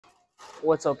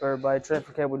What's up, everybody? Trent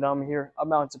for Cable Dahmer here.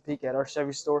 I'm out in Topeka at our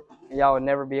Chevy store, and y'all would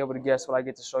never be able to guess what I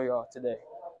get to show y'all today.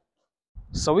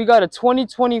 So we got a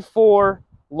 2024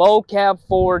 low cab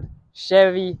Ford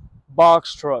Chevy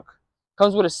box truck.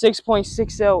 Comes with a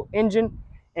 6.6L engine,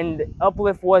 and the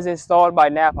uplift was installed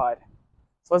by Knapheide.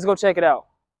 So let's go check it out.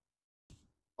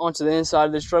 Onto the inside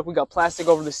of this truck, we got plastic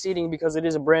over the seating because it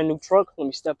is a brand new truck. Let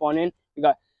me step on in. We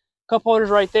got cup holders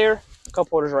right there, cup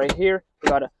holders right here. We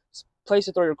got a place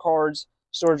to throw your cards,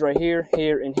 storage right here,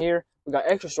 here, and here. We got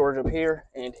extra storage up here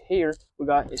and here. We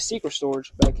got a secret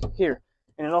storage back here.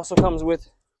 And it also comes with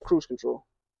cruise control.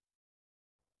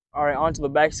 All right, onto the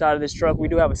back side of this truck, we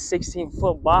do have a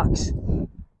 16-foot box.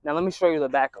 Now let me show you the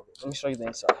back of it. Let me show you the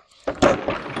inside.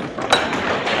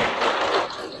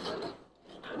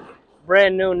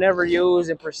 Brand new, never used,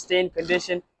 in pristine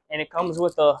condition, and it comes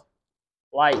with a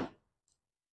light.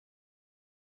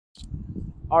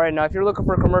 All right, now if you're looking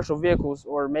for commercial vehicles,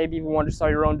 or maybe even want to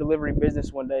start your own delivery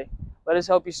business one day, let us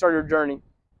help you start your journey.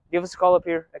 Give us a call up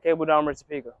here at Cable Dahmer in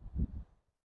Topeka.